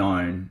have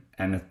known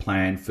and have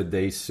planned for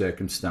these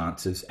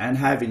circumstances, and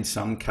have in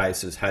some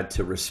cases had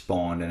to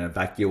respond and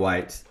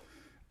evacuate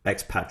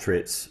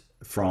expatriates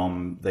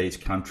from these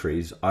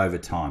countries over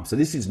time. So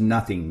this is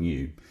nothing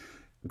new.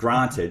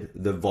 Granted,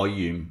 the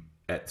volume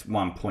at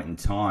one point in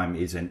time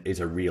is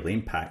a real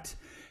impact.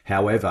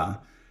 However,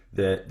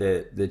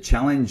 the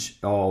challenge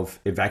of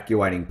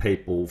evacuating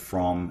people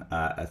from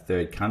a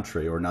third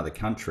country or another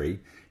country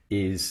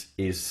is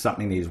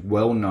something that is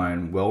well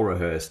known, well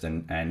rehearsed,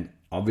 and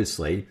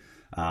obviously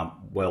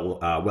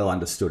well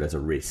understood as a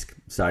risk.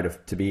 So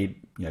to be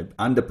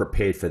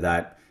underprepared for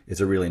that is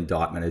a real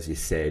indictment, as you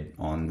said,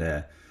 on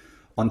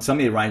some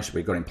of the arrangements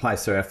we've got in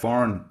place. So our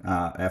foreign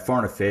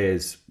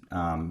affairs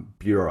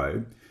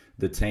bureau,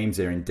 the teams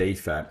there in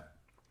DFAT,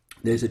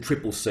 there's a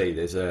triple C.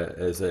 There's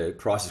a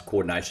crisis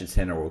coordination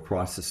centre, or a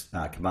crisis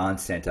command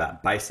centre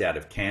based out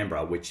of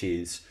Canberra, which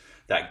is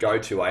that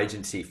go-to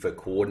agency for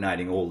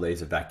coordinating all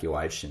these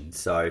evacuations.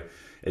 So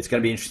it's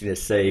going to be interesting to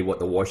see what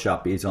the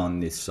wash-up is on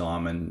this,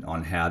 Simon,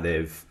 on how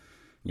they've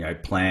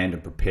planned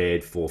and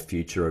prepared for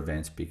future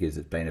events, because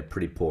it's been a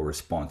pretty poor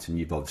response, and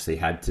you've obviously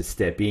had to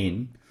step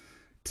in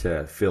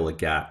to fill a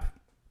gap.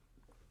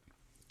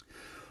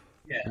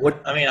 Yeah,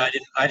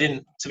 I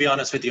didn't. To be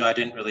honest with you, I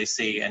didn't really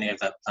see any of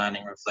that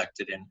planning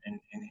reflected in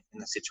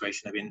the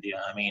situation of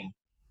India. I mean,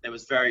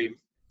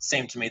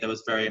 seemed to me there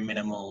was very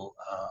minimal.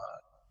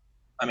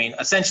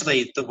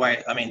 Essentially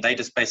they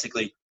just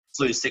basically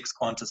flew 6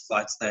 Qantas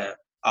flights there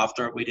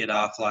after we did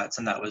our flights,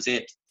 and that was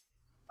it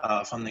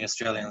from the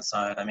Australian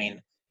side. I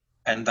mean,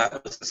 and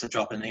that was just a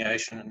drop in the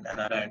ocean,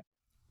 and I don't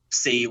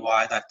see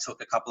why that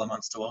took a couple of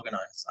months to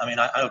organise. I mean,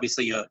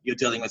 obviously you're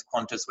dealing with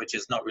Qantas, which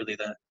is not really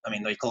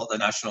they call it the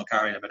national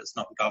carrier, but it's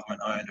not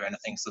government owned or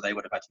anything, so they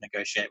would have had to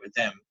negotiate with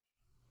them.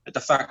 But the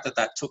fact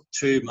that took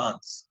 2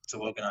 months to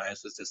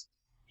organise was just,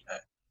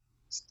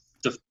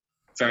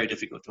 very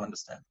difficult to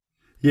understand.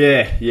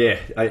 Yeah,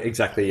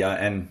 exactly,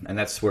 and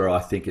that's where I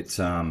think it's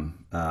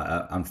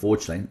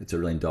unfortunately it's a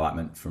real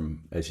indictment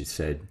from, as you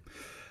said.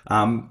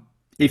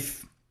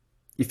 If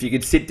you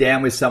could sit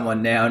down with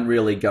someone now and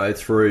really go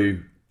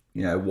through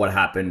what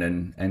happened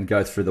and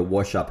go through the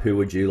wash up, who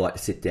would you like to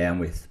sit down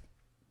with?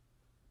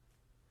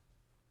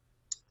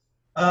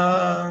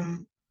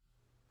 I've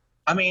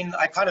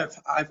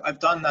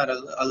done that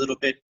a little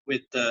bit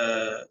with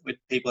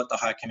people at the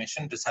High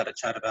Commission, just had a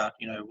chat about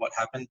what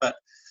happened, but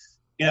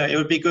it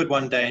would be good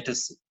one day to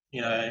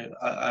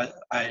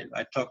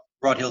I talked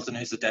Rod Hilton,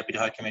 who's the Deputy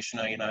High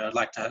Commissioner. I'd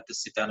like to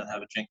sit down and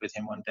have a drink with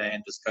him one day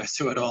and just go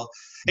through it all.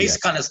 He's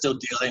kind of still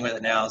dealing with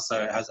it now,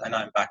 and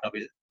I'm back. I'll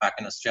be back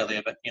in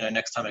Australia, but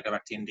next time I go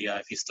back to India,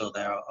 if he's still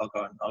there, I'll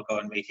go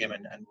and meet him,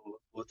 and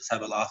we'll just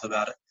have a laugh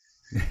about it.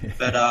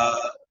 But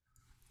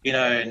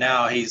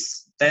now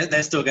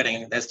they're still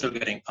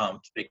getting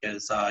pumped,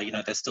 because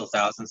there's still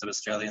thousands of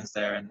Australians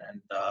there, and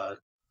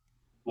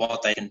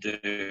what they can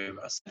do,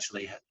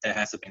 essentially their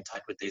hands have been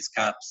tied with these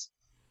caps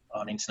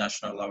on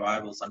international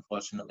arrivals,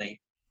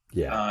 unfortunately.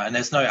 And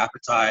there's no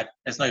appetite,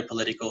 there's no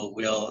political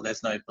will,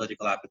 there's no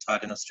political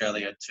appetite in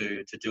Australia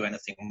to do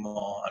anything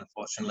more,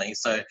 unfortunately.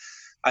 So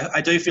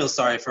I do feel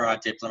sorry for our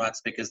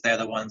diplomats, because they're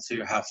the ones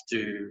who have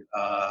to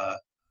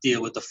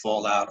deal with the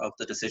fallout of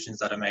the decisions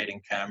that are made in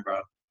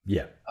Canberra.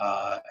 The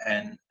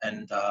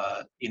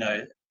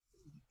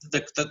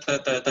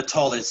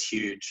toll is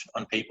huge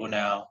on people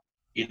now.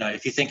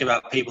 If you think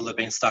about people who've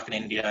been stuck in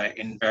India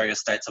in various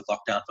states of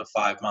lockdown for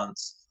 5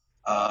 months,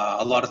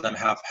 a lot of them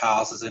have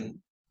houses, and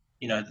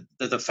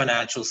the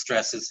financial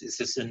stress is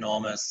just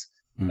enormous.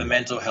 The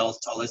mental health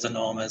toll is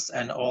enormous,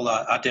 and all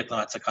our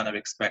diplomats are kind of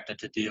expected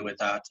to deal with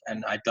that,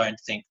 and I don't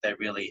think they're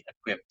really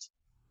equipped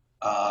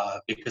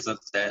because of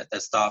their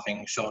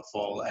staffing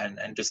shortfall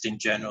and just in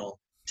general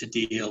to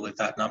deal with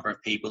that number of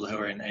people who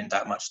are in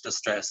that much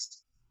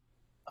distress,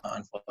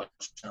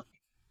 unfortunately.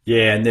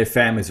 Yeah, and their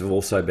families have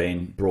also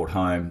been brought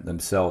home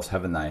themselves,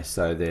 haven't they?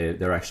 So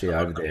they're actually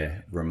over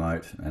there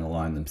remote and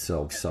alone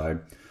themselves. So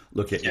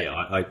look,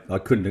 I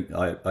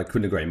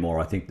couldn't agree more.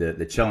 I think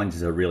the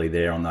challenges are really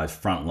there on those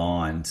front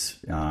lines,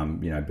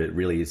 but it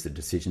really is the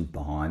decisions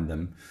behind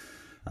them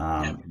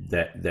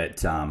that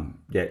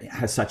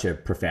has such a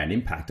profound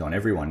impact on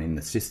everyone in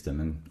the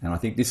system. And I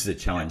think this is a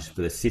challenge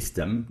for the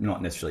system,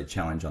 not necessarily a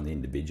challenge on the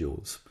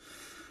individuals.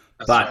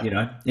 But,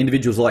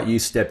 individuals like you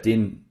stepped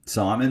in,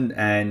 Simon,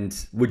 and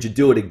would you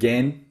do it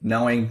again,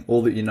 knowing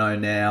all that you know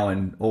now,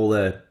 and all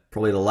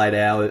probably the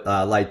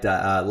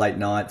late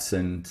nights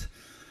and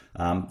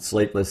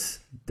sleepless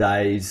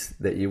days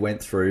that you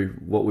went through?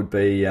 What would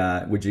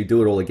you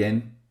do it all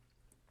again?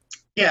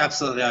 Yeah,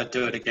 absolutely. I'd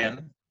do it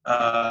again.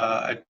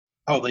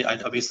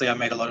 Obviously I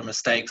made a lot of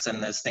mistakes,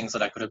 and there's things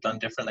that I could have done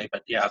differently,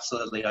 but yeah,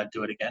 absolutely I'd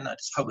do it again. I'd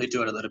just probably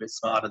do it a little bit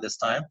smarter this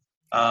time.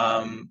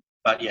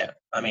 But yeah,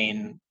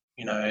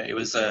 it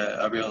was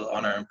a real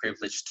honor and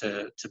privilege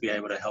to be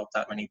able to help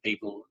that many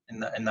people in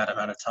that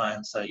amount of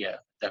time. So yeah,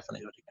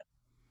 definitely do it again.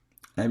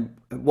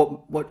 And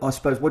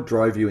what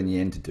drove you in the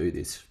end to do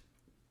this?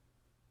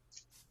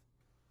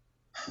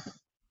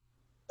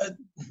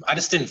 I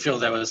just didn't feel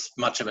there was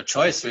much of a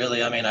choice,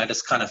 really. I mean, I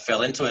just kind of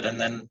fell into it, and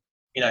then,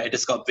 you know, it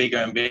just got bigger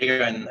and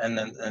bigger, and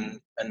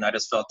I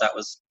just felt that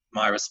was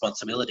my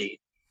responsibility.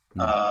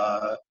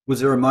 Was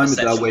there a moment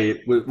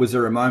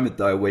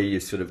though where you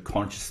sort of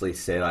consciously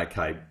said,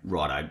 okay,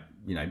 right,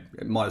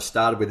 it might have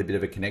started with a bit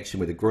of a connection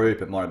with a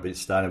group, it might have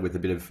started with a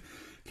bit of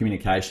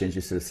communication, as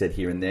you sort of said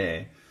here and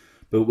there,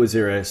 but was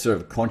there a sort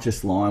of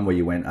conscious line where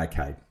you went,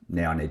 okay,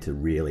 now I need to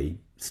really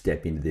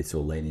step into this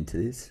or lean into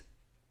this?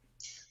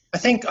 I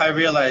think I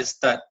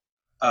realized that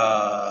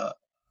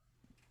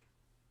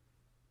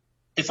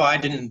if I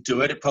didn't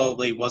do it, it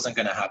probably wasn't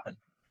going to happen.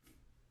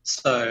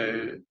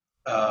 So,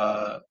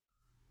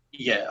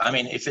 yeah, I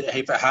mean, if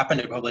it happened,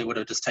 it probably would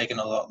have just taken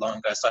a lot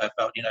longer. So I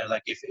felt, you know,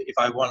 like if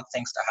I want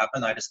things to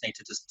happen, I just need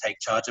to just take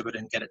charge of it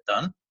and get it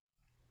done.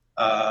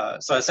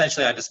 So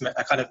essentially,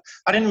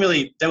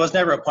 there was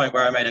never a point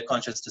where I made a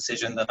conscious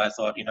decision that I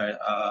thought, you know,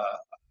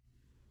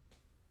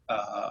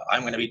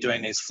 I'm going to be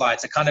doing these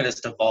flights. It kind of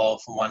just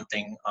evolved from one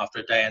thing after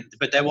a day.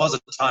 But there was a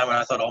time when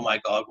I thought, oh my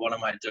God, what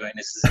am I doing?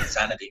 This is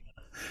insanity.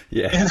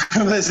 Yeah.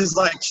 This is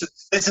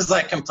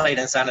like complete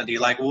insanity.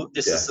 Like,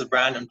 this is a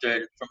random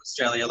dude from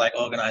Australia, like,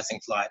 organizing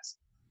flights.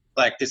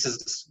 Like, this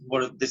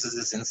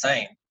is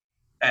insane.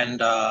 And,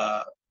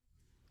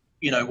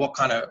 you know,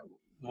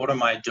 what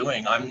am I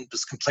doing? I'm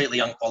just completely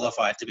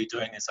unqualified to be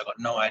doing this. I've got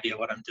no idea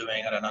what I'm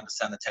doing. I don't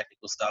understand the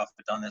technical stuff.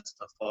 I've done this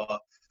before.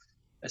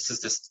 This is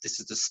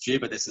just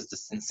stupid. This is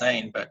just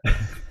insane. But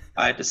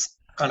I just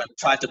kind of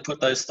tried to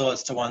put those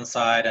thoughts to one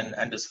side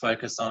and just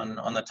focus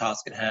on the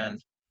task at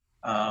hand,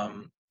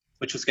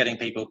 which was getting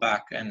people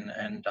back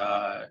and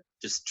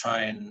just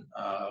try and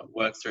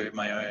work through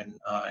my own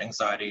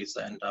anxieties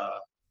and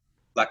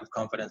lack of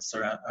confidence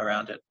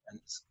around it and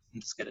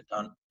just get it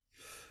done.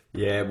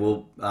 Yeah,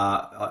 well,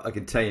 I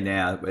can tell you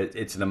now,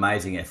 it's an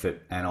amazing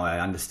effort, and I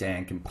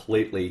understand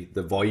completely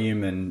the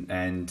volume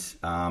and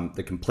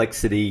the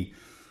complexity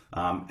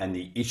and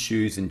the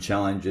issues and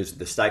challenges,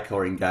 the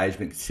stakeholder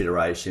engagement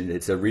consideration.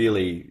 It's a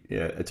really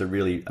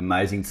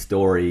amazing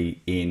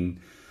story in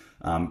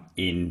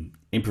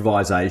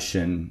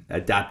improvisation,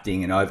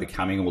 adapting and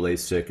overcoming all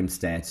these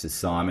circumstances,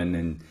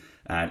 Simon,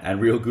 and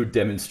real good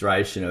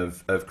demonstration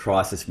of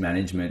crisis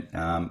management.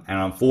 And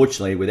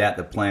unfortunately, without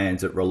the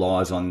plans, it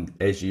relies on,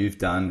 as you've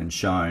done and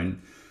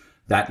shown,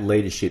 that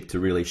leadership to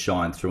really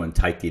shine through and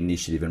take the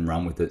initiative and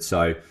run with it.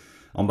 So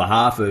on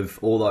behalf of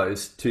all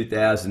those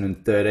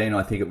 2013,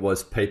 I think it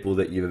was, people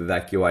that you've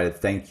evacuated,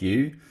 thank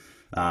you.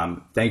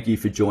 Thank you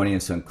for joining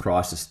us on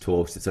Crisis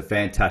Talks. It's a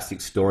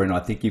fantastic story, and I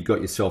think you've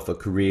got yourself a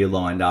career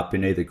lined up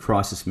in either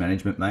crisis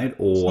management, mate,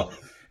 or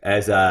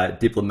as a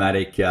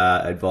diplomatic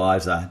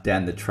advisor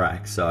down the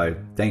track. So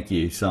thank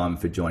you, Simon,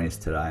 for joining us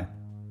today.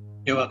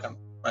 You're welcome.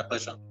 My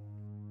pleasure.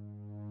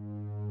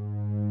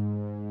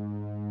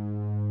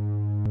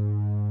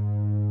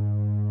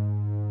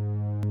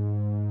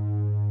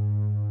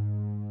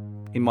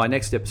 In my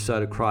next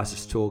episode of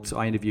Crisis Talks,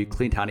 I interview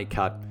Clint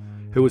Honeycutt,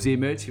 who was the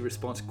Emergency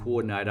Response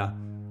Coordinator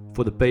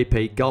for the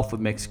BP Gulf of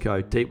Mexico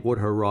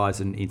Deepwater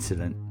Horizon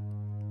incident.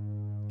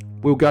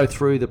 We'll go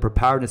through the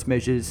preparedness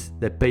measures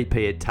that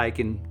BP had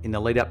taken in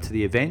the lead up to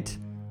the event.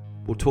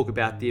 We'll talk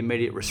about the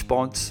immediate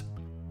response,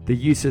 the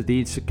use of the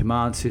Incident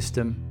Command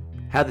System,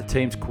 how the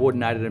teams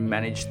coordinated and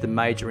managed the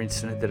major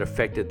incident that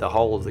affected the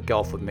whole of the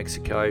Gulf of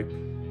Mexico,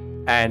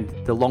 and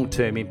the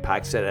long-term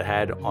impacts that it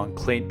had on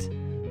Clint,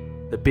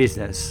 the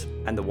business,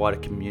 and the wider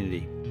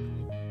community.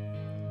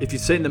 If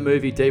you've seen the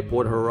movie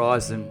Deepwater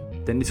Horizon,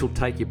 then this will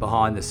take you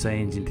behind the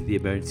scenes into the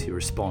emergency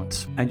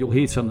response, and you'll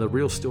hear some of the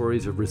real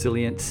stories of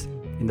resilience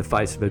in the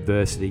face of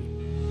adversity.